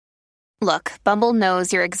Look, Bumble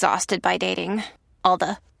knows you're exhausted by dating. All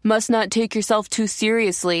the must not take yourself too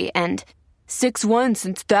seriously and 6'1"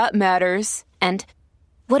 since that matters. And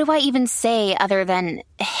what do I even say other than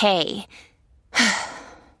hey?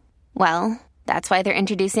 Well, that's why they're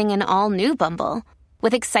introducing an all-new Bumble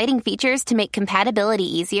with exciting features to make compatibility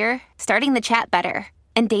easier, starting the chat better,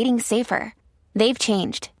 and dating safer. They've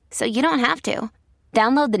changed, so you don't have to.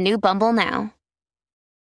 Download the new Bumble now.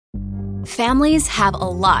 Families have a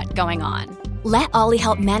lot going on. Let Ollie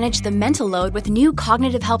help manage the mental load with new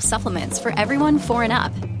cognitive help supplements for everyone 4 and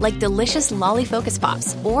up, like delicious Lolly Focus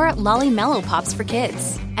Pops or Lolly Mellow Pops for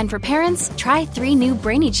kids. And for parents, try 3 new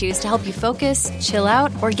Brainy Chews to help you focus, chill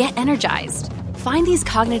out, or get energized. Find these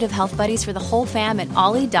cognitive health buddies for the whole fam at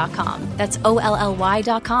ollie.com. That's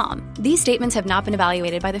OLLY.com. These statements have not been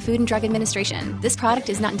evaluated by the Food and Drug Administration. This product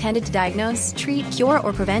is not intended to diagnose, treat, cure,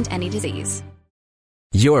 or prevent any disease.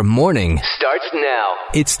 Your morning starts now.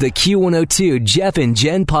 It's the Q102 Jeff and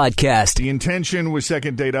Jen podcast. The intention with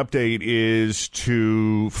Second Date Update is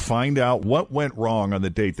to find out what went wrong on the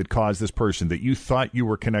date that caused this person that you thought you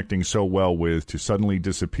were connecting so well with to suddenly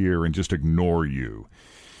disappear and just ignore you.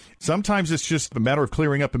 Sometimes it's just a matter of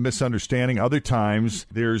clearing up a misunderstanding. Other times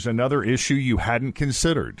there's another issue you hadn't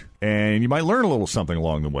considered. And you might learn a little something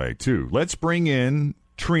along the way, too. Let's bring in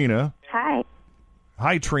Trina. Hi.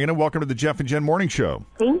 Hi, Trina. Welcome to the Jeff and Jen Morning Show.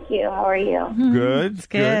 Thank you. How are you? Good.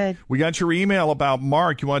 Good. We got your email about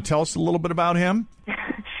Mark. You want to tell us a little bit about him?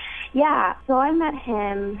 Yeah. So I met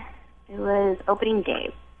him. It was opening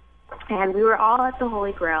day. And we were all at the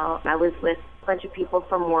Holy Grail. I was with a bunch of people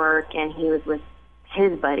from work, and he was with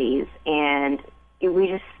his buddies. And we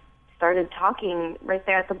just started talking right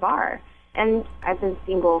there at the bar. And I've been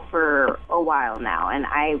single for a while now, and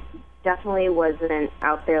I definitely wasn't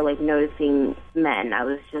out there like noticing men. I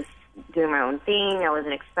was just doing my own thing. I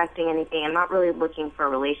wasn't expecting anything. I'm not really looking for a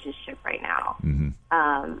relationship right now.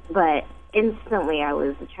 Mm-hmm. But instantly I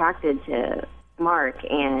was attracted to Mark,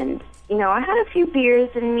 and you know, I had a few beers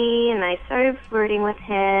in me, and I started flirting with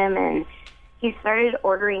him, and he started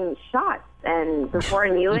ordering shots, and before I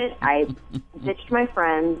knew it, I ditched my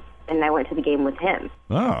friends and I went to the game with him.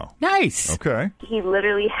 Oh. Nice. Okay. He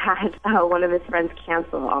literally had one of his friends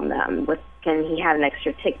cancel on them, and he had an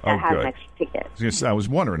extra ticket. I was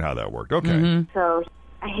wondering how that worked. Okay. Mm-hmm. So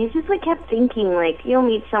I just kept thinking, you'll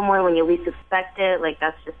meet someone when you least expect it.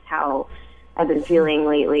 That's just how I've been feeling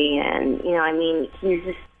lately. And, he's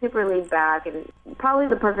just super laid back and probably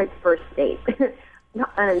the perfect first date.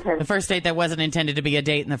 Not unintended. The first date that wasn't intended to be a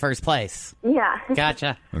date in the first place. Yeah.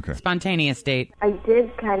 Gotcha. Okay. Spontaneous date. I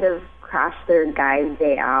did kind of crash their guy's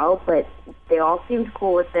day out, but they all seemed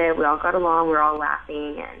cool with it. We all got along. We were all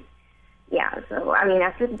laughing. And, yeah, so,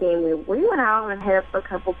 after the game, we went out and hit up a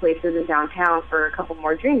couple places in downtown for a couple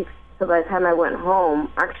more drinks. So by the time I went home,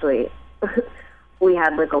 actually, we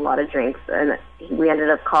had, a lot of drinks. And we ended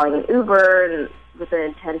up calling an Uber and with the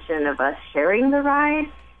intention of us sharing the ride.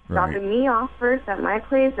 Dropping me off first at my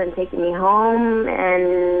place and taking me home,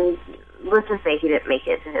 and let's just say he didn't make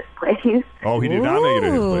it to his place. Oh, he did not make it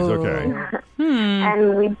to his place, okay.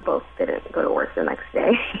 And we both didn't go to work the next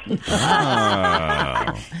day.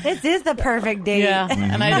 This is the perfect date. Yeah,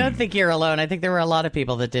 and I don't think you're alone. I think there were a lot of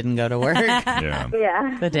people that didn't go to work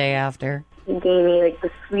Yeah. the day after. He gave me,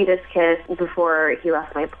 the sweetest kiss before he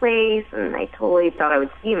left my place, and I totally thought I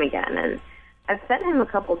would see him again. And I've sent him a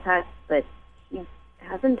couple texts, but he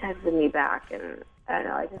hasn't texted me back, and I don't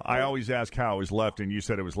know. I always ask how it was left, and you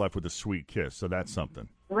said it was left with a sweet kiss, so that's something.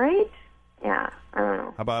 Right? Yeah, I don't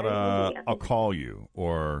know. How about I'll call you,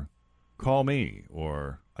 or call me,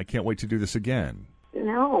 or I can't wait to do this again?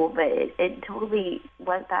 No, but it totally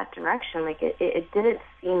went that direction. It didn't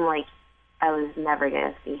seem like I was never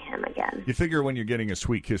going to see him again. You figure when you're getting a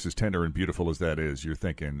sweet kiss as tender and beautiful as that is, you're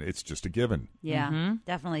thinking it's just a given. Yeah,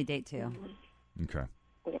 definitely date 2. Okay.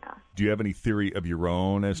 Yeah. Do you have any theory of your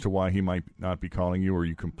own as to why he might not be calling you, or are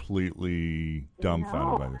you completely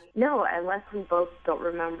dumbfounded by this? No, unless we both don't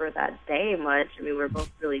remember that day much. We're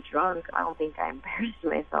both really drunk. I don't think I embarrassed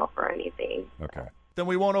myself or anything. Okay. Then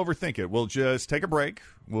we won't overthink it. We'll just take a break.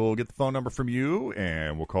 We'll get the phone number from you,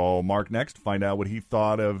 and we'll call Mark next to find out what he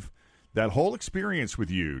thought of that whole experience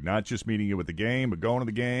with you, not just meeting you at the game, but going to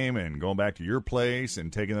the game and going back to your place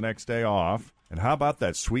and taking the next day off. And how about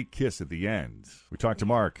that sweet kiss at the end? We talk to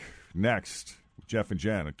Mark next with Jeff and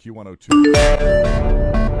Jen at Q102.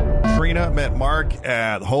 Trina met Mark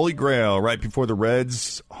at Holy Grail right before the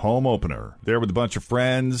Reds home opener. There with a bunch of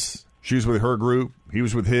friends. She was with her group. He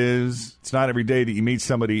was with his. It's not every day that you meet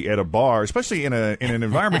somebody at a bar, especially in an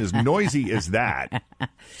environment as noisy as that.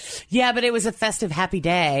 Yeah, but it was a festive, happy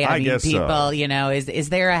day. I mean, guess people, so. Is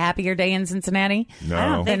there a happier day in Cincinnati? No. I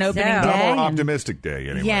don't think An opening so. day? Not a more and- optimistic day,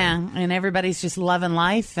 anyway. Yeah, and everybody's just loving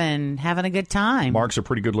life and having a good time. Mark's a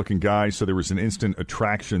pretty good-looking guy, so there was an instant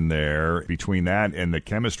attraction there between that and the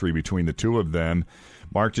chemistry between the two of them.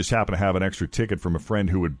 Mark just happened to have an extra ticket from a friend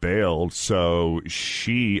who had bailed, so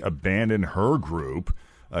she abandoned her group,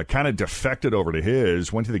 kind of defected over to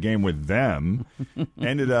his, went to the game with them,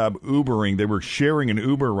 ended up Ubering. They were sharing an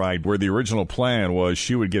Uber ride where the original plan was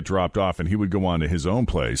she would get dropped off and he would go on to his own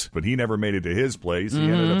place. But he never made it to his place. He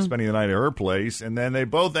ended up spending the night at her place, and then they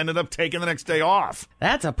both ended up taking the next day off.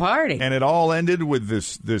 That's a party. And it all ended with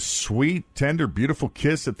this sweet, tender, beautiful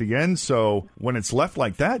kiss at the end. So when it's left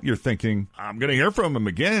like that, you're thinking, I'm going to hear from him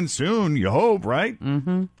again soon, you hope, right?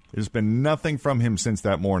 Mm-hmm. There's been nothing from him since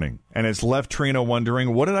that morning. And it's left Trina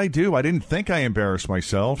wondering, what did I do? I didn't think I embarrassed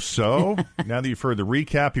myself. So now that you've heard the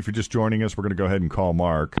recap, if you're just joining us, we're going to go ahead and call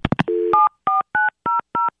Mark.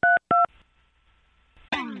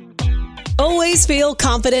 Always feel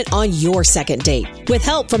confident on your second date. With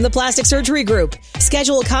help from the Plastic Surgery Group.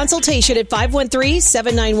 Schedule a consultation at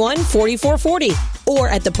 513-791-4440 or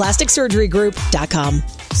at theplasticsurgerygroup.com.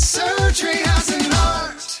 Surgery has an art.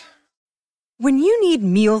 When you need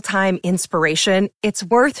mealtime inspiration, it's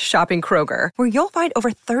worth shopping Kroger, where you'll find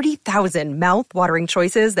over 30,000 mouth-watering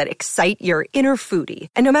choices that excite your inner foodie.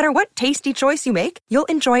 And no matter what tasty choice you make, you'll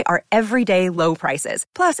enjoy our everyday low prices,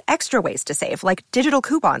 plus extra ways to save, like digital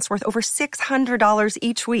coupons worth over $600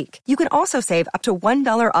 each week. You can also save up to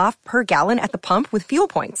 $1 off per gallon at the pump with fuel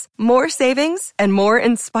points. More savings and more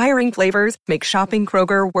inspiring flavors make shopping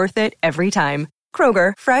Kroger worth it every time.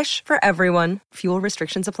 Kroger, fresh for everyone. Fuel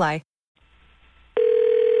restrictions apply.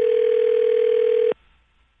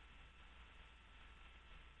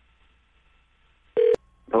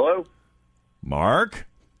 Hello? Mark?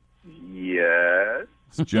 Yes.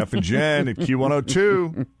 It's Jeff and Jen at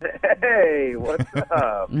Q102. Hey, what's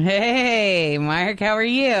up? Hey, Mark, how are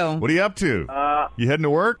you? What are you up to? You heading to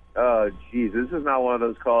work? Oh, geez, this is not one of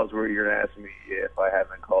those calls where you're going to ask me if I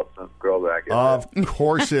haven't called some girl back. Of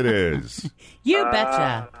course it is. You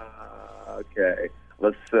betcha. Okay,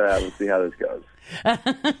 let's see how this goes.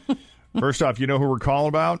 First off, you know who we're calling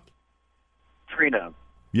about? Trina.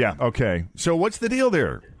 Yeah, okay. So what's the deal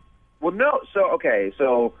there? Well, no, so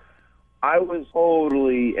I was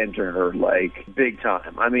totally into her, like, big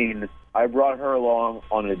time. I mean, I brought her along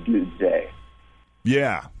on a dude's day.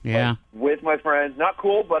 Yeah. Yeah. With my friends. Not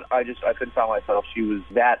cool, but I couldn't tell myself she was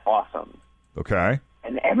that awesome. Okay.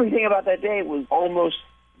 And everything about that day was almost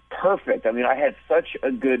perfect. I mean, I had such a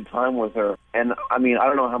good time with her. And, I mean, I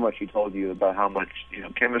don't know how much she told you about how much,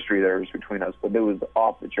 chemistry there was between us, but it was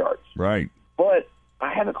off the charts. Right. But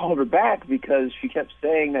I haven't called her back because she kept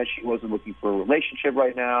saying that she wasn't looking for a relationship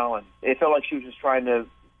right now. And it felt like she was just trying to,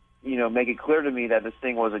 make it clear to me that this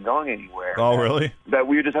thing wasn't going anywhere. Oh, really? That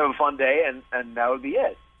we would just have a fun day and that would be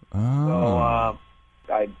it. Oh.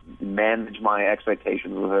 So I managed my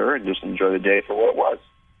expectations with her and just enjoy the day for what it was.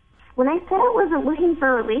 When I said I wasn't looking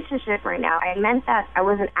for a relationship right now, I meant that I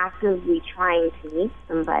wasn't actively trying to meet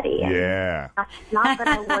somebody. Yeah. Not that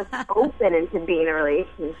I was open into being in a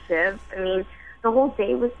relationship. I mean, the whole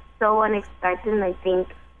day was so unexpected, and I think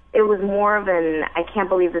it was more of an I can't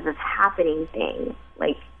believe this is happening thing.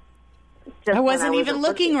 Like, just I wasn't even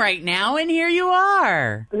looking right now, and here you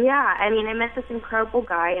are. Yeah, I mean, I met this incredible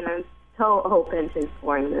guy, and I'm so open to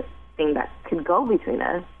exploring this thing that could go between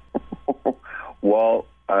us. Well,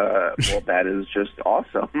 that is just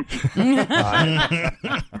awesome.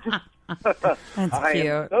 That's I cute.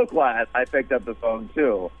 am so glad I picked up the phone,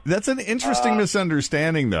 too. That's an interesting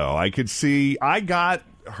misunderstanding, though. I could see, I got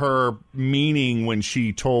her meaning when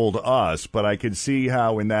she told us, but I could see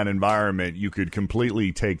how in that environment you could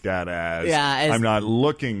completely take that as, I'm not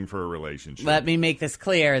looking for a relationship. Let me make this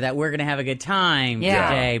clear that we're going to have a good time Yeah.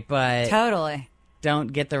 today, but Totally.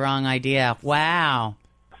 don't get the wrong idea. Wow.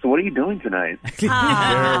 So what are you doing tonight? There we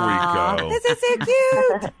go. This is so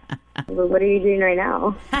cute. Well, what are you doing right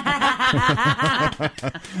now?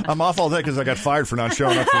 I'm off all day because I got fired for not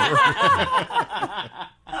showing up for work.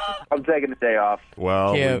 I'm taking the day off.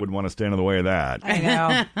 Well, we Cute. wouldn't want to stand in the way of that. I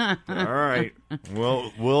know. All right.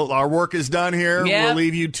 Well, our work is done here. Yep. We'll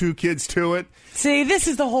leave you two kids to it. See, this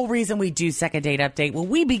is the whole reason we do Second Date Update. When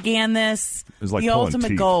we began this, was like the pulling ultimate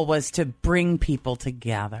teeth. goal was to bring people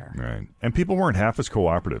together. Right. And people weren't half as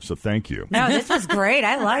cooperative, so thank you. No, this was great.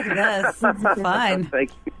 I like this. This is fun.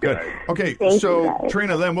 Thank you. Good. guys. Okay, Thank so you, guys.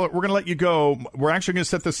 Trina, then we're going to let you go. We're actually going to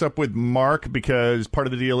set this up with Mark because part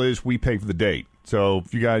of the deal is we pay for the date. So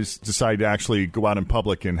if you guys decide to actually go out in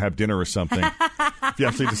public and have dinner or something, if you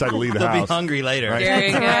actually decide to leave the They'll house. be hungry later.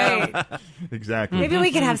 Right? Right. Exactly. Maybe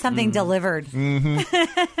we can have something delivered.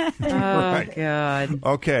 Mm-hmm. Oh, God.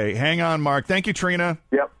 Okay, hang on, Mark. Thank you, Trina.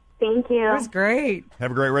 Yep. Thank you. That was great.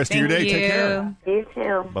 Have a great rest of your day. Take care. You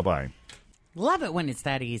too. Bye-bye. Love it when it's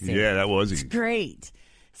that easy. Yeah, that was easy. It's great.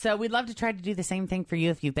 So we'd love to try to do the same thing for you.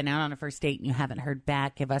 If you've been out on a first date and you haven't heard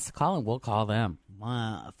back, give us a call and we'll call them.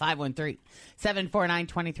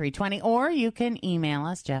 513-749-2320. Or you can email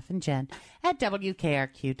us, Jeff and Jen, at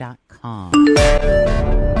WKRQ.com.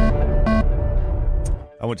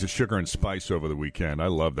 I went to Sugar and Spice over the weekend. I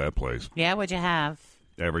love that place. Yeah, what'd you have?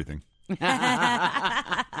 Everything.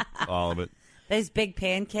 All of it. Those big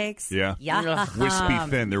pancakes. Yeah. Yeah. Wispy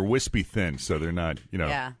thin. They're wispy thin, so they're not,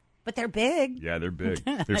 Yeah. But they're big. Yeah, they're big.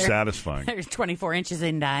 They're satisfying. They're 24 inches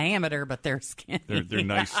in diameter, but they're skinny. They're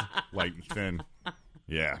nice, light and thin.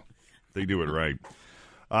 Yeah, they do it right.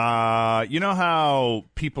 You know how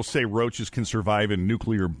people say roaches can survive a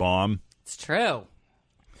nuclear bomb? It's true.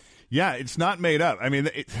 Yeah, it's not made up. I mean,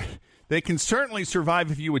 they can certainly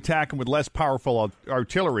survive if you attack them with less powerful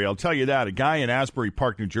artillery. I'll tell you that. A guy in Asbury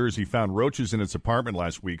Park, New Jersey, found roaches in his apartment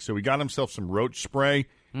last week, so he got himself some roach spray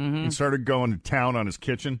and started going to town on his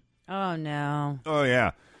kitchen. Oh, no. Oh,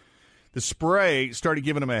 yeah. The spray started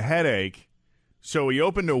giving him a headache, so he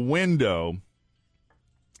opened a window,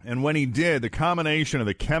 and when he did, the combination of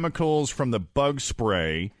the chemicals from the bug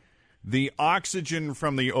spray, the oxygen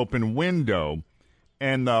from the open window,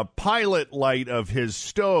 and the pilot light of his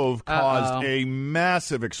stove caused a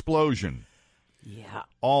massive explosion. Yeah.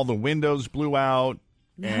 All the windows blew out.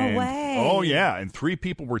 No way. Oh, yeah, and 3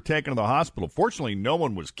 people were taken to the hospital. Fortunately, no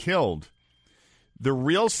one was killed. The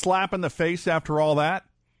real slap in the face after all that,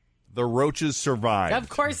 the roaches survived. Of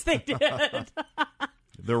course they did.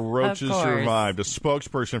 The roaches survived. A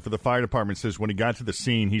spokesperson for the fire department says when he got to the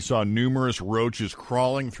scene, he saw numerous roaches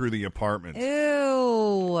crawling through the apartment.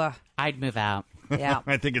 Ew. I'd move out. Yeah.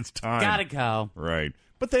 I think it's time. Gotta go. Right.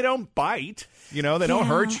 But they don't bite. They don't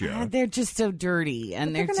hurt you. They're just so dirty.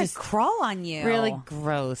 And They're going to just crawl on you. really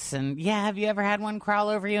gross. And have you ever had one crawl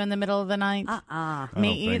over you in the middle of the night? Uh-uh. I Me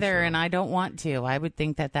don't think either, so. and I don't want to. I would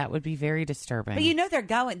think that would be very disturbing. But they're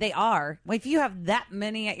going. They are. If you have that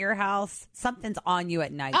many at your house, something's on you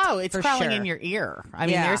at night. Oh, it's for crawling sure. in your ear. I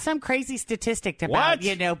mean, Yeah. there's some crazy statistic about,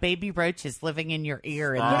 What? baby roaches living in your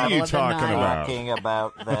ear. In What the are middle you of the talking night. about? Talking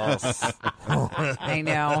about this. I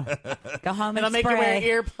know. Go home It'll and make you spray.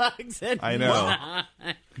 wear earplugs. And I know.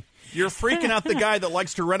 You're freaking out the guy that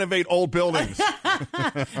likes to renovate old buildings.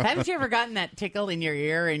 Haven't you ever gotten that tickle in your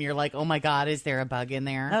ear and you're like, oh my God, is there a bug in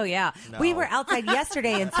there? Oh, yeah. No. We were outside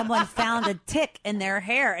yesterday and someone found a tick in their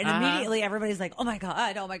hair. And Uh-huh. immediately everybody's like, oh, my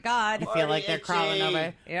God, oh, my God. I feel like they're crawling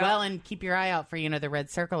over. Yeah. Well, and keep your eye out for, the red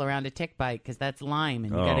circle around a tick bite because that's Lyme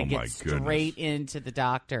and you got Oh, to my get straight into the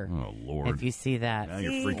doctor. Oh, Lord. If you see that. Now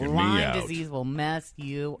you're freaking me Lyme out. disease will mess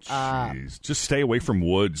you up. Jeez. Just stay away from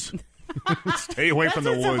woods. Stay away from the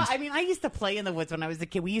That's what's so woods. fu- I mean, I used to play in the woods when I was a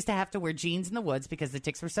kid. We used to have to wear jeans in the woods because the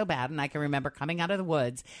ticks were so bad. And I can remember coming out of the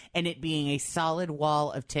woods and it being a solid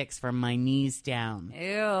wall of ticks from my knees down.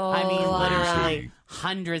 Ew. I mean, literally Seriously.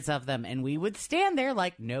 hundreds of them. And we would stand there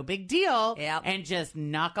like no big deal Yep. and just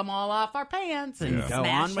knock them all off our pants and Yeah. go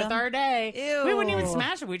Smash on with them? our day. Ew. We wouldn't even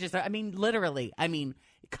smash them. We just, literally,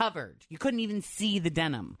 covered. You couldn't even see the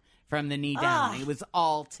denim from the knee down. Ugh. It was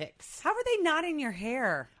all ticks. How are they not in your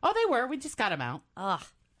hair? Oh, they were. We just got them out. Ugh.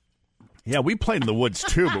 Yeah, we played in the woods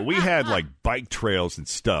too, but we had like bike trails and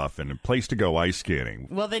stuff and a place to go ice skating.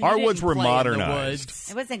 Well, then you our didn't woods were play in the modernized.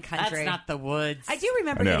 woods. It was in country. That's not the woods. I do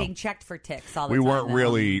remember I know. getting checked for ticks all the We time. weren't though.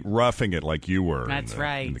 really roughing it like you were. That's in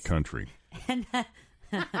right. the country.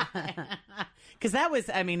 Because that was,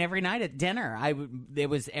 every night at dinner, it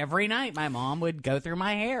was every night my mom would go through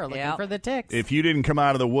my hair looking Yep. for the ticks. If you didn't come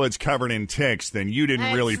out of the woods covered in ticks, then you didn't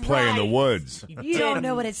That's really play in the right. woods. You don't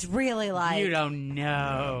know what it's really like. You don't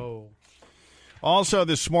know. Also,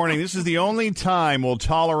 this morning, this is the only time we'll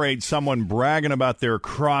tolerate someone bragging about their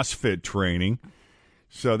CrossFit training.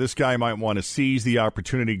 So this guy might want to seize the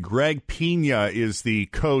opportunity. Greg Pina is the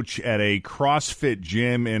coach at a CrossFit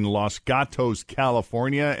gym in Los Gatos,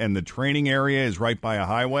 California, and the training area is right by a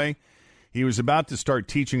highway. He was about to start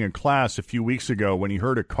teaching a class a few weeks ago when he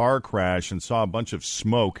heard a car crash and saw a bunch of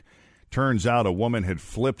smoke. Turns out a woman had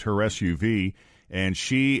flipped her SUV, and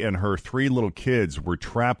she and her 3 little kids were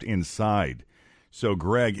trapped inside. So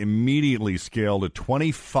Greg immediately scaled a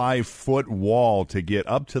 25-foot wall to get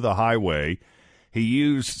up to the highway. He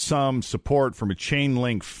used some support from a chain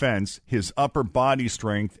link fence, his upper body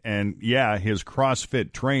strength, and, his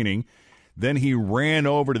CrossFit training. Then he ran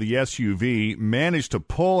over to the SUV, managed to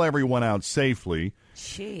pull everyone out safely.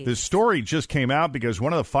 Jeez. The story just came out because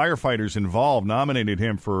one of the firefighters involved nominated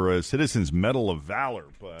him for a Citizens Medal of Valor.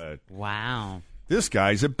 But wow. This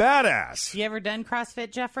guy's a badass. You ever done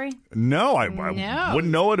CrossFit, Jeffrey? No, I No.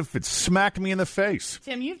 wouldn't know it if it smacked me in the face.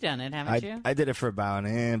 Tim, you've done it, haven't you? I did it for about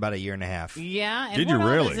a year and a half. Yeah, and Did what you all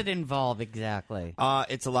really? does it involve exactly?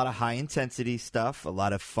 It's a lot of high-intensity stuff, a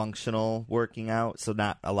lot of functional working out, so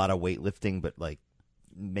not a lot of weightlifting, but like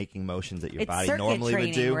making motions that your It's body circuit normally training,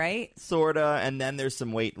 would do. right? Sorta, and then there's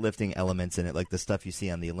some weightlifting elements in it, like the stuff you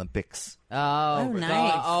see on the Olympics. Oh,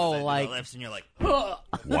 nice. Like lifts, and you're like, Wow.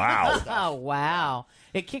 oh, wow.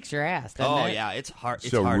 It kicks your ass, doesn't it? yeah, it's hard.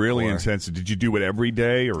 So it's really hardcore. intensive. Did you do it every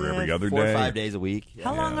day or every other 4 day? or 5 days a week.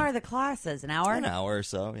 How long are the classes? An hour? An hour or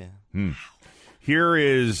so, yeah.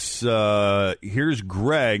 Here's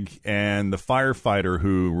Greg and the firefighter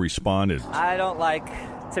who responded. I don't like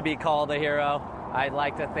to be called a hero. I'd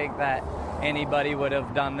like to think that anybody would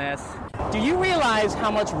have done this. Do you realize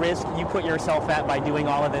how much risk you put yourself at by doing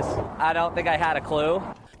all of this? I don't think I had a clue.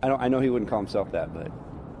 I know he wouldn't call himself that, but,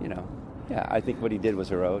 yeah, I think what he did was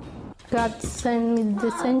heroic. God sent me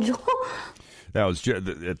this angel. That was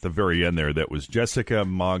at the very end there. That was Jessica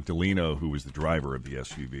Magdaleno, who was the driver of the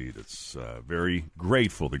SUV. That's very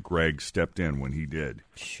grateful that Greg stepped in when he did.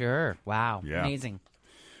 Sure. Wow. Yeah. Amazing.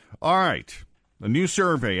 All right. A new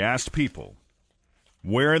survey asked people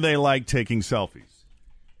where they like taking selfies.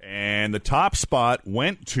 And the top spot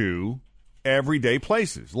went to everyday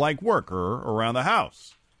places, like work or around the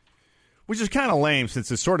house, which is kind of lame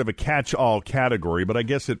since it's sort of a catch-all category, but I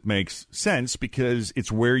guess it makes sense because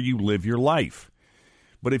it's where you live your life.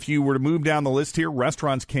 But if you were to move down the list here,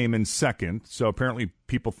 restaurants came in second, so apparently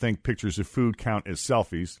people think pictures of food count as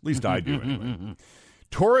selfies. At least I do, anyway.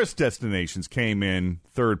 Tourist destinations came in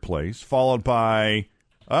third place, followed by,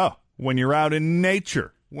 when you're out in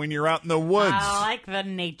nature, when you're out in the woods. I like the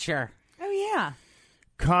nature. Oh, yeah.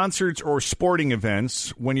 Concerts or sporting events,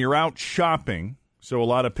 when you're out shopping. So a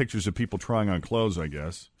lot of pictures of people trying on clothes, I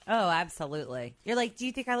guess. Oh, absolutely. You're like, do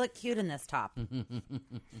you think I look cute in this top?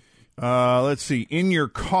 Let's see. In your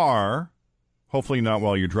car, hopefully not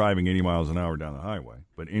while you're driving 80 miles an hour down the highway,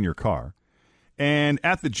 but in your car. And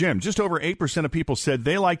at the gym, just over 8% of people said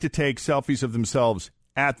they like to take selfies of themselves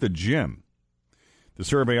at the gym. The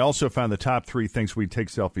survey also found the top 3 things we take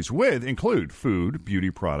selfies with include food, beauty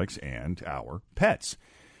products, and our pets.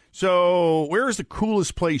 So where is the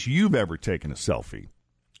coolest place you've ever taken a selfie?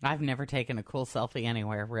 I've never taken a cool selfie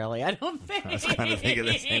anywhere, really. I don't think. I was kind of thinking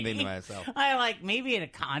the same thing to myself. I like maybe at a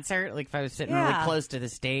concert, like if I was sitting really close to the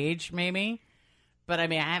stage, maybe. But I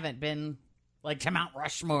mean, I haven't been like to Mount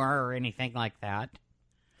Rushmore or anything like that.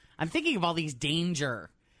 I'm thinking of all these danger,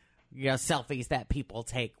 selfies that people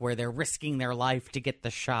take where they're risking their life to get the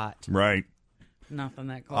shot. Right. Nothing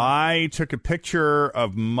that cool. I took a picture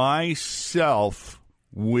of myself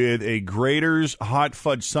with a Grater's hot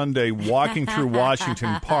fudge sundae walking through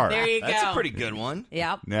Washington Park. There you go. That's a pretty good one.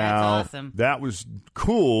 Yep. Now, that's awesome. That was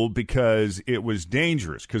cool because it was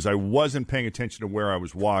dangerous because I wasn't paying attention to where I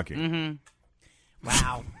was walking. Mm-hmm.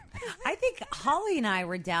 Wow. I think Holly and I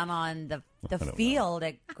were down on the field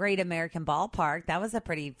at Great American Ballpark. That was a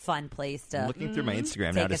pretty fun place to Looking through my Instagram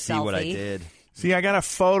take now to a see what I selfie. did. See, I got a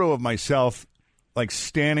photo of myself like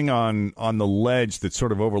standing on the ledge that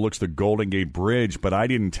sort of overlooks the Golden Gate Bridge, but I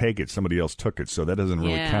didn't take it. Somebody else took it, so that doesn't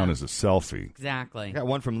really count as a selfie. Exactly. I got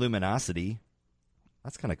one from Luminosity.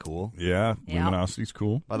 That's kind of cool. Yeah, Yep. Luminosity's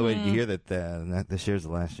cool. By the way, did you hear that this year's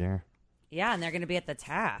the last year? Yeah, and they're going to be at the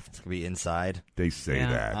Taft. It's going to be inside. They say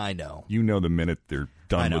that. I know. You know the minute they're I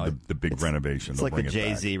done know. with the big renovation, It's they'll like the bring it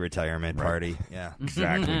back. Jay-Z retirement party. Yeah.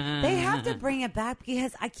 Exactly. They have to bring it back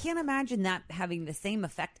because I can't imagine that having the same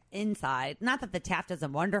effect inside. Not that the Taft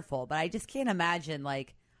isn't wonderful, but I just can't imagine,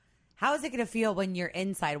 like, how is it going to feel when you're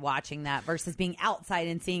inside watching that versus being outside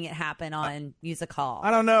and seeing it happen on Music Hall?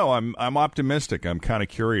 I don't know. I'm optimistic. I'm kind of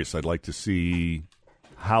curious. I'd like to see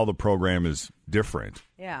how the program is different.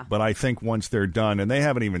 Yeah. But I think once they're done, and they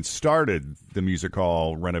haven't even started the Music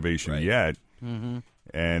Hall renovation yet, and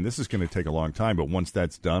this is going to take a long time, but once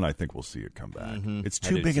that's done, I think we'll see it come back. It's I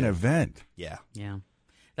too do big an too. event. Yeah. Yeah.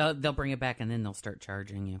 They'll bring it back and then they'll start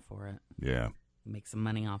charging you for it. Yeah. Make some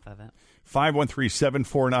money off of it.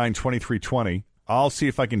 513-749-2320. I'll see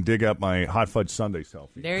if I can dig up my hot fudge sundae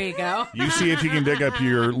selfie. There you go. You see if you can dig up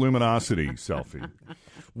your Luminosity selfie.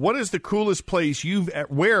 Where is the coolest place you've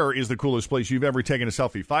ever taken a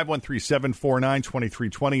selfie?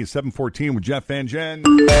 513-749-2320 is 714 with Jeff Van Jen.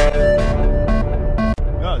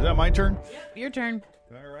 Oh, is that my turn? Yep, your turn.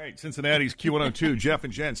 All right, Cincinnati's Q102, Jeff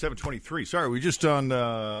and Jen, 723. Sorry, we're just on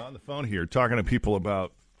the phone here talking to people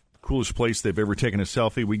about Coolest place they've ever taken a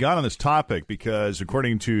selfie. We got on this topic because,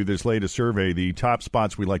 according to this latest survey, the top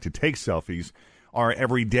spots we like to take selfies are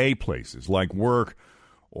everyday places like work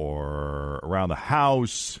or around the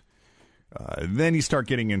house. Then you start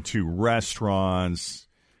getting into restaurants,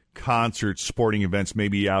 concerts, sporting events,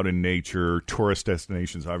 maybe out in nature, tourist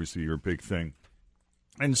destinations, obviously your big thing.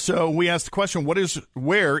 And so we asked the question,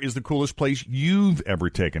 where is the coolest place you've ever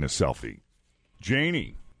taken a selfie?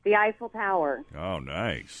 Janie. The Eiffel Tower. Oh,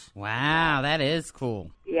 nice. Wow, that is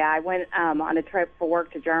cool. Yeah, I went on a trip for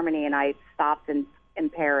work to Germany, and I stopped in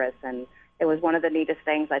Paris, and it was one of the neatest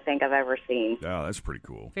things I think I've ever seen. Oh, that's pretty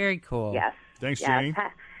cool. Very cool. Yes. Thanks, yes. Janie.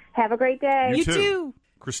 Have a great day. You too.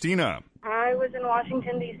 Christina. I was in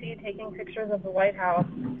Washington, D.C. taking pictures of the White House,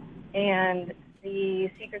 and the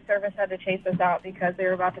Secret Service had to chase us out because they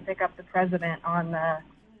were about to pick up the president on the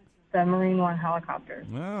Marine One helicopter.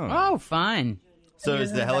 Oh, fun. So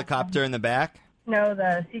is the helicopter in the back? No,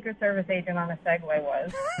 the Secret Service agent on a Segway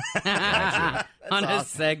was. On a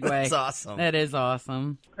Segway. That's awesome. That is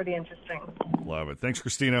awesome. Pretty interesting. Love it. Thanks,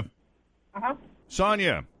 Christina. Uh-huh.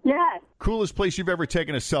 Sonia. Yes. Coolest place you've ever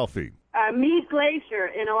taken a selfie? Mead Glacier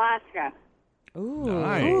in Alaska. Ooh,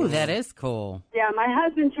 Nice. Ooh, that is cool. Yeah, my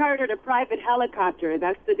husband chartered a private helicopter.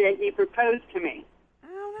 That's the day he proposed to me.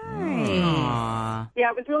 Aww. Yeah,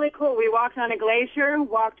 it was really cool. We walked on a glacier,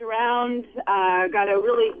 walked around, got a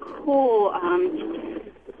really cool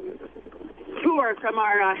tour from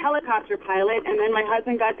our helicopter pilot, and then my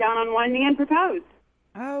husband got down on one knee and proposed.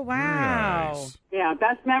 Oh, wow. Nice. Yeah,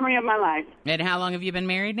 best memory of my life. And how long have you been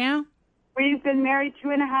married now? We've been married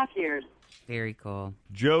 2.5 years. Very cool.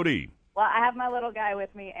 Jody. Well, I have my little guy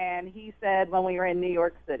with me, and he said when we were in New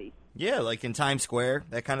York City. Yeah, like in Times Square,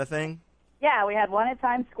 that kind of thing. Yeah, we had one at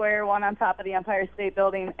Times Square, one on top of the Empire State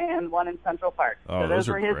Building, and one in Central Park. Oh, so those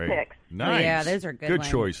are were his great. picks. Nice. Yeah, those are good Good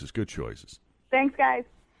ones. choices. Good choices. Thanks, guys.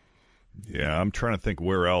 Yeah, I'm trying to think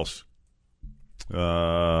where else.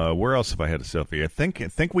 Where else have I had a selfie? I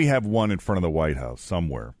think we have one in front of the White House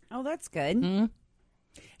somewhere. Oh, that's good. Mm-hmm.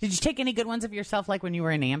 Did you take any good ones of yourself, like when you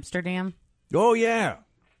were in Amsterdam? Oh, yeah.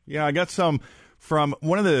 Yeah, I got some from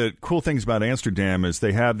one of the cool things about Amsterdam is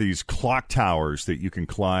they have these clock towers that you can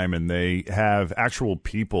climb, and they have actual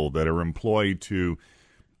people that are employed to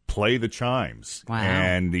play the chimes. Wow.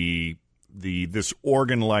 And this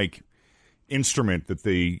organ-like instrument that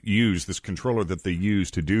they use, this controller that they use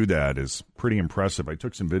to do that is pretty impressive. I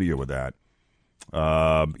took some video with that.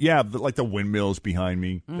 Yeah, like the windmills behind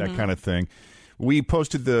me, that kind of thing. We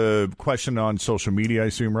posted the question on social media, I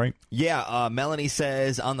assume, right? Yeah, Melanie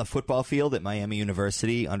says on the football field at Miami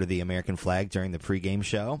University under the American flag during the pregame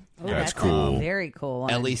show. Oh, That's cool. A very cool one.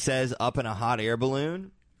 Ellie says up in a hot air balloon.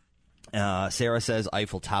 Sarah says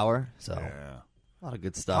Eiffel Tower. So a lot of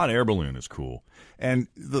good stuff. Hot air balloon is cool. And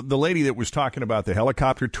the lady that was talking about the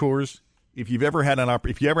helicopter tours, if you ever have an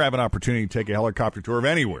opportunity to take a helicopter tour of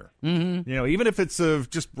anywhere, even if it's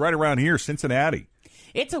just right around here, Cincinnati.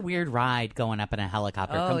 It's a weird ride going up in a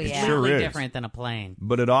helicopter. Oh, completely yeah. Sure is. different than a plane.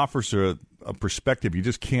 But it offers a perspective you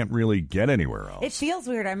just can't really get anywhere else. It feels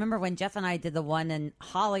weird. I remember when Jeff and I did the one in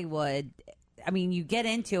Hollywood. I mean, you get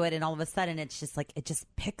into it, and all of a sudden, it's just like it just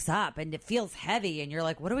picks up, and it feels heavy, and you're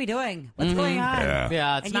like, "What are we doing? What's going on?"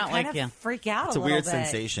 Yeah, it's and not you kind like of freak out. It's a little weird bit.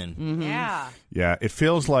 sensation. Yeah, Yeah, it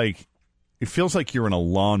feels like you're in a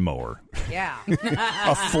lawnmower, yeah.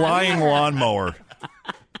 a flying lawnmower.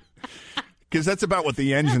 Because that's about what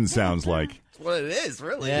the engine sounds like. That's what it is,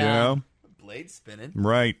 really. You know? Blade spinning.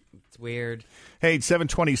 Right. It's weird. Hey, it's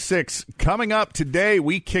 7:26. Coming up today,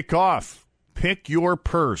 we kick off Pick Your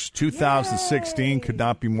Purse 2016. Could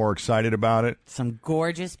not be more excited about it. Some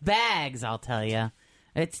gorgeous bags, I'll tell you.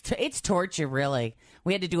 It's torture, really.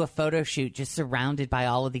 We had to do a photo shoot just surrounded by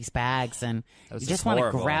all of these bags, and you just want to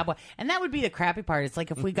horrible. grab one. And that would be the crappy part. It's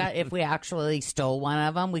like if we actually stole one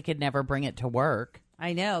of them, we could never bring it to work.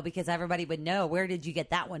 I know, because everybody would know. Where did you get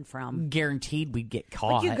that one from? Guaranteed we'd get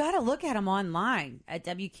caught. But you got to look at them online at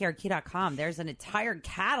WKRQ.com. There's an entire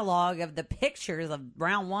catalog of the pictures of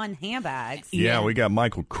round one handbags. Yeah, we got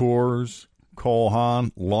Michael Kors, Cole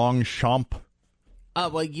Haan, Longchamp. Oh,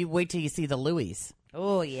 well, you wait till you see the Louis.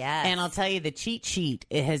 Oh, yes. And I'll tell you, the cheat sheet,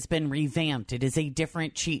 it has been revamped. It is a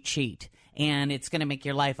different cheat sheet, and it's going to make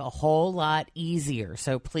your life a whole lot easier.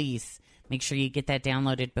 So please make sure you get that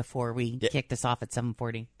downloaded before we kick this off at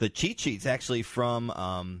 7:40. The cheat sheet's actually from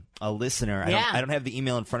a listener. I don't have the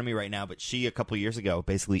email in front of me right now, but she, a couple years ago,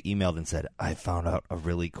 basically emailed and said, I found out a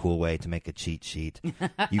really cool way to make a cheat sheet.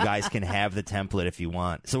 You guys can have the template if you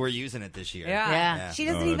want. So we're using it this year. Yeah. She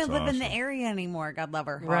doesn't Oh, even that's live in the awesome. area anymore. God love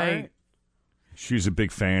her heart. Right. She's a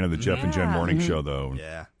big fan of the Jeff and Jen Morning Show, though.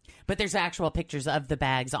 Yeah. But there's actual pictures of the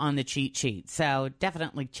bags on the cheat sheet, so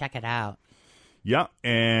definitely check it out. Yeah,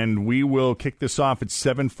 and we will kick this off at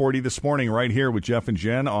 7:40 this morning right here with Jeff and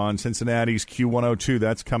Jen on Cincinnati's Q102.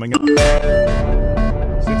 That's coming up.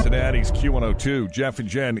 Cincinnati's Q102, Jeff and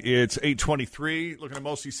Jen. It's 8:23. Looking at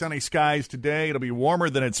mostly sunny skies today. It'll be warmer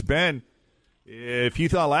than it's been. If you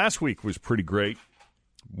thought last week was pretty great,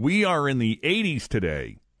 we are in the 80s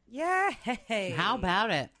today. Yay! How about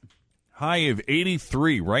it? High of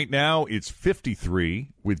 83. Right now, it's 53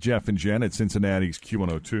 with Jeff and Jen at Cincinnati's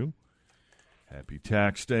Q102. Happy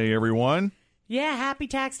tax day, everyone. Yeah, happy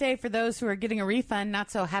tax day for those who are getting a refund.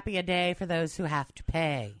 Not so happy a day for those who have to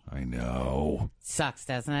pay. I know. Sucks,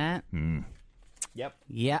 doesn't it? Yep.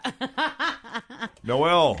 Yeah.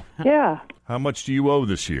 Noelle. Yeah. How much do you owe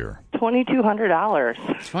this year? $2,200.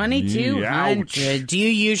 $2,200. Do you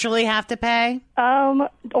usually have to pay?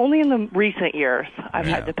 Only in the recent years I've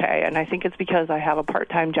had to pay, and I think it's because I have a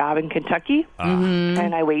part-time job in Kentucky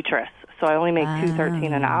and I waitress. So I only make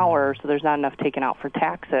 $2.13 an hour, so there's not enough taken out for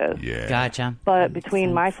taxes. Yeah. Gotcha. But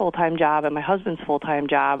between my full-time job and my husband's full-time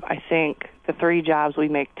job, I think the three jobs we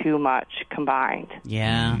make too much combined.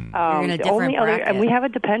 Yeah. You're in a different bracket. And we have a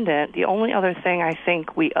dependent. The only other thing I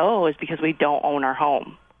think we owe is because we don't own our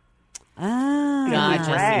home. Gotcha.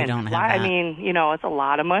 So you don't have that. I mean, it's a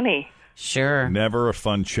lot of money. Sure. Never a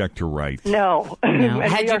fun check to write. No. No. And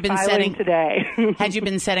Had we you are been filing setting today? Had you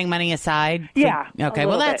been setting money aside? Yeah. Okay. a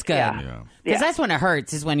Well, little that's bit, good. yeah. Because that's when it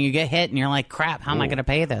hurts. Is when you get hit and you're like, "Crap, how am I going to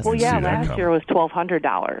pay this?" Well, yeah. see that Last year was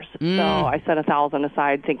 $1,200, so I set $1,000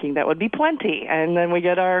 aside, thinking that would be plenty, and then we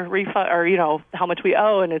get our refund, or how much we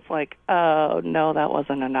owe, and it's like, oh no, that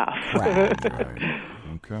wasn't enough. Right.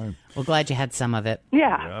 Okay. Well, glad you had some of it.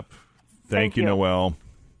 Yeah. Yep. Thank you, Noelle.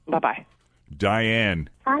 Bye-bye. Diane.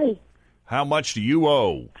 Hi. How much do you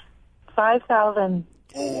owe? $5,000.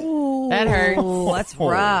 That hurts. That's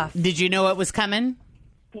rough. Did you know it was coming?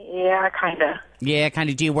 Yeah, kind of. Yeah, kind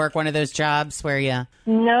of. Do you work one of those jobs where you?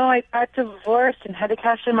 No, I got divorced and had to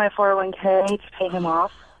cash in my 401k to pay him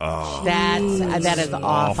off. Oh, that is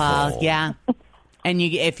awful. Yeah. And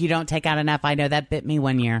if you don't take out enough, I know that bit me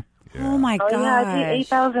one year. Yeah. Oh my gosh. Yeah, I did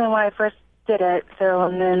 $8,000 when I first did it. So,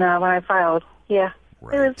 and then when I filed, it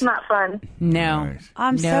was not fun. No, Right.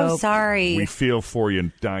 I'm so sorry. We feel for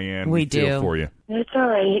you, Diane. We feel do. for you. It's all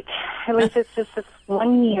right. At least it's just this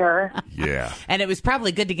 1 year. Yeah. And it was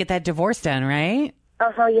probably good to get that divorce done, right?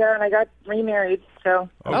 Oh, yeah, and I got remarried, so.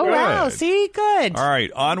 Oh, wow. good. See, good. All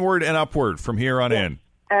right. Onward and upward from here on in.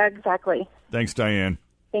 Exactly. Thanks, Diane.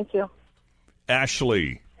 Thank you.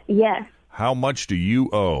 Ashley, Yes. how much do you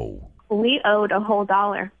owe? We owed a whole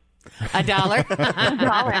 $1. $1?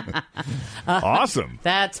 $1. Awesome.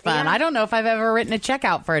 That's fun. I don't know if I've ever written a check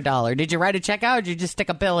out for $1. Did you write a check out or did you just stick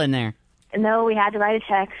a bill in there? No, we had to write a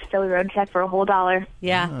check, so we wrote a check for a whole $1.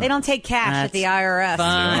 Yeah, they don't take cash at the IRS. No,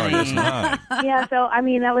 I guess not. Yeah, so, I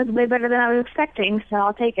mean, that was way better than I was expecting, so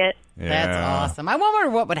I'll take it. That's awesome. I wonder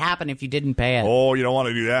what would happen if you didn't pay it. Oh, you don't want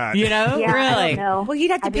to do that. You know? Yeah, I Really? don't know. Well,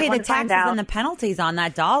 you'd have I to didn't pay the want to find taxes out. and the penalties on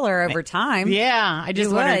that $1 over time. Yeah, I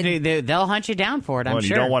just You wondered, would. they'll hunt you down for it, I'm Well, sure.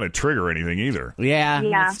 you don't want to trigger anything either. Yeah,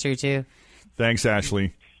 Yeah. that's true, too. Thanks,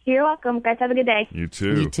 Ashley. You're welcome. Guys, have a good day. You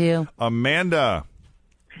too. You too. Amanda,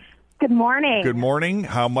 Good morning. good morning.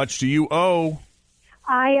 How much do you owe?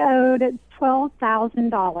 I owed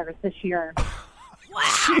 $12,000 this year.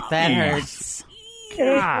 That hurts. It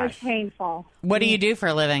was painful. What do you do for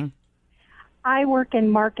a living? I work in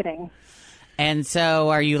marketing. And so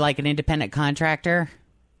are you like an independent contractor?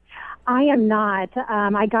 I am not.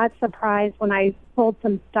 I got surprised when I sold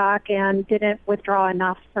some stock and didn't withdraw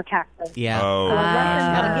enough for taxes. Yeah. Oh.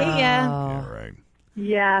 That'll get ya. Yeah, right.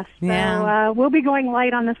 Yes. So Yeah. we'll be going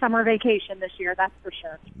light on the summer vacation this year, that's for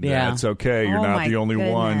sure. Yeah. That's okay. You're Oh, not my the only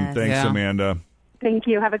one. goodness. Thanks, Yeah. Amanda. Thank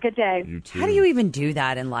you. Have a good day. You too. How do you even do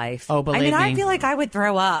that in life? Oh, I believe mean, I me. feel like I would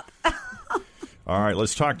throw up. All right,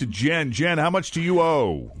 let's talk to Jen. Jen, how much do you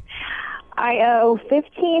owe? I owe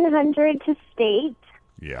 $1,500 to state,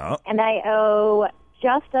 Yeah. and I owe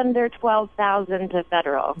just under $12,000 to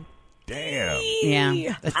federal. Damn.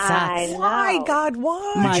 Yeah. That I sucks. know. Why, God,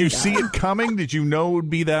 why? Did you see it coming? Did you know it would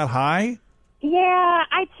be that high? Yeah,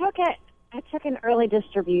 I took an early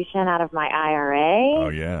distribution out of my IRA. Oh,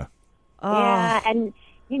 yeah. Yeah, and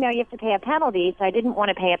you have to pay a penalty, so I didn't want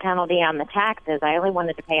to pay a penalty on the taxes. I only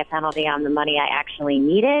wanted to pay a penalty on the money I actually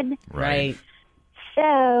needed. Right.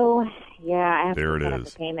 So, yeah, I have There to it set up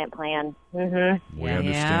is. a payment plan. Mm-hmm. We Yeah.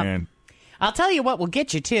 understand. I'll tell you what will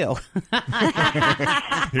get you, too.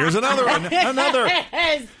 Here's another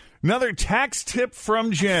another tax tip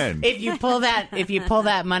from Jen. If you pull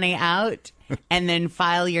that money out and then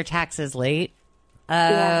file your taxes late,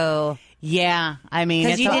 Oh. Yeah, I mean,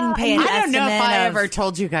 because you didn't pay an I don't know if estimate I of- ever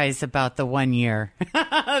told you guys about the 1 year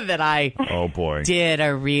that I Oh boy. did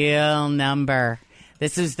a real number.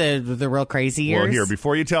 This is the real crazy years. Well, here,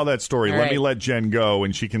 before you tell that story, All let right. me let Jen go,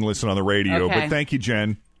 and she can listen on the radio. Okay. But thank you,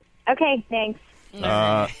 Jen. Okay, thanks.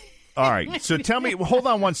 All right. So tell me, hold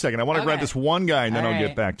on one second. I want to grab this one guy, and then All I'll right.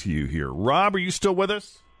 get back to you here. Rob, are you still with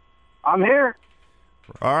us? I'm here.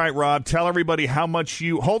 All right, Rob, tell everybody how much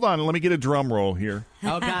you... Hold on, let me get a drum roll here.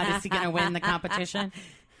 Oh, God, is he going to win the competition?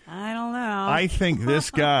 I don't know. I think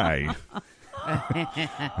this guy...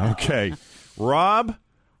 Okay. Rob,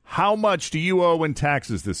 how much do you owe in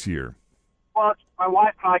taxes this year? Well, my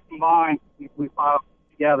wife and I combined, we filed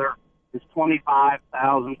together, is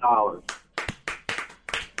 $25,000.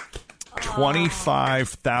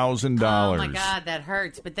 $25,000. Oh, my God, that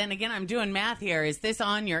hurts. But then again, I'm doing math here. Is this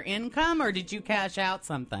on your income, or did you cash out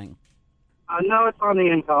something? No, it's on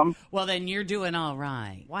the income. Well, then you're doing all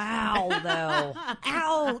right. Wow, though.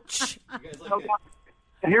 Ouch.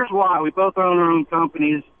 Here's why. We both own our own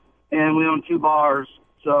companies, and we own 2 bars,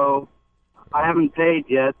 so I haven't paid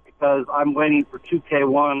yet because I'm waiting for 2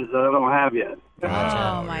 K1s that I don't have yet.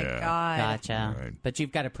 Oh, my God. Gotcha. But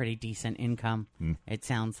you've got a pretty decent income, it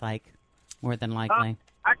sounds like, more than likely.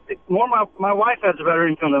 Actually, my wife has a better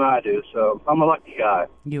income than I do, so I'm a lucky guy.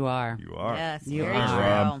 You are. You are. Yes, You very are. true.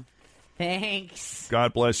 Rob. Thanks.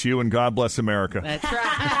 God bless you, and God bless America. That's right.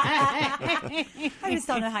 I just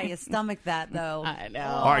don't know how you stomach that, though. I know.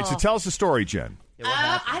 All right, so tell us the story, Jen.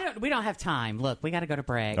 We don't have time. Look, we got to go to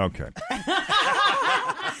break. Okay.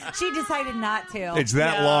 She decided not to. It's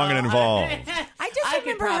that long and involved. I just could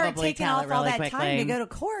remember her probably taking tell off it all really that time quickly. to go to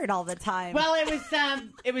court all the time. Well,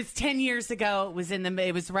 it was 10 years ago.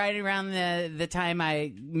 It was right around the time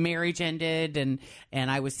my marriage ended, and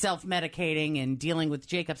I was self-medicating and dealing with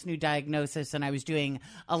Jacob's new diagnosis, and I was doing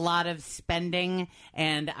a lot of spending,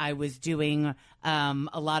 and I was doing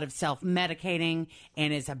a lot of self-medicating,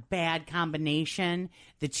 and it's a bad combination,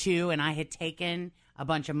 the two, and I had taken a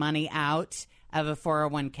bunch of money out of a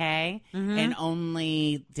 401k and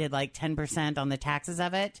only did like 10% on the taxes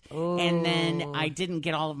of it. And then I didn't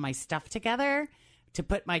get all of my stuff together to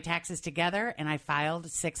put my taxes together, and I filed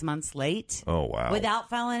 6 months late. Oh, wow. Without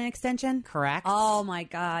filing an extension? Correct. Oh, my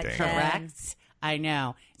God. Damn. Jen. Correct. I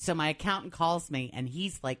know. So my accountant calls me, and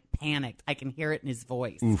he's like panicked. I can hear it in his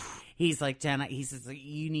voice. Oof. He's like, Jen, he says,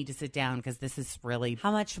 you need to sit down because this is really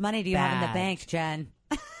How much money do you have in the bad. bank, Jen?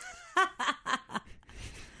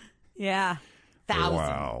 Yeah.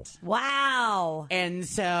 $1,000. Wow. And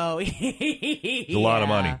so It's a lot of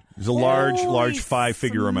money. It's a large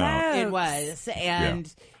five-figure amount. It was.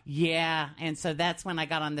 And and so that's when I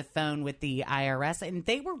got on the phone with the IRS, and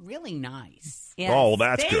they were really nice. Yes. Oh,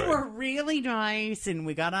 that's they good. were really nice, and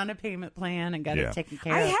we got on a payment plan and got it taken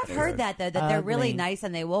care I of. have heard that, though, that they're really Ugly. nice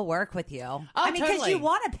and they will work with you. Oh, I mean, because totally. you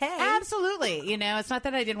want to pay. Absolutely. You know, it's not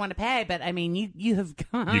that I didn't want to pay, but I mean, you have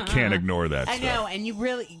gone. You can't ignore that I stuff. know, and you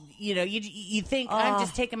really, you think I'm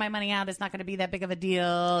just taking my money out. It's not going to be that big of a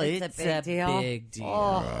deal. It's a big deal. Big deal.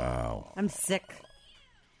 Oh, Wow. I'm sick.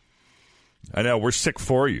 I know. We're sick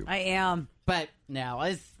for you. I am. But no,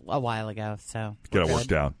 it's a while ago, so Get it we're worked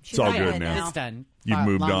good. out. It's all good now. It's done. You've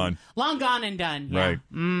moved long, on. Long gone and done. Yeah.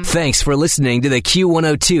 Right. Thanks for listening to the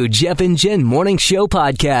Q102 Jeff and Jen Morning Show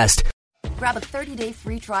podcast. Grab a 30-day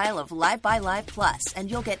free trial of Live by Live Plus, and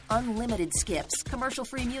you'll get unlimited skips,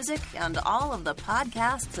 commercial-free music, and all of the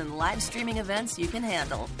podcasts and live streaming events you can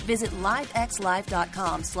handle. Visit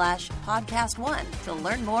livexlive.com/podcast1 to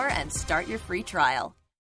learn more and start your free trial.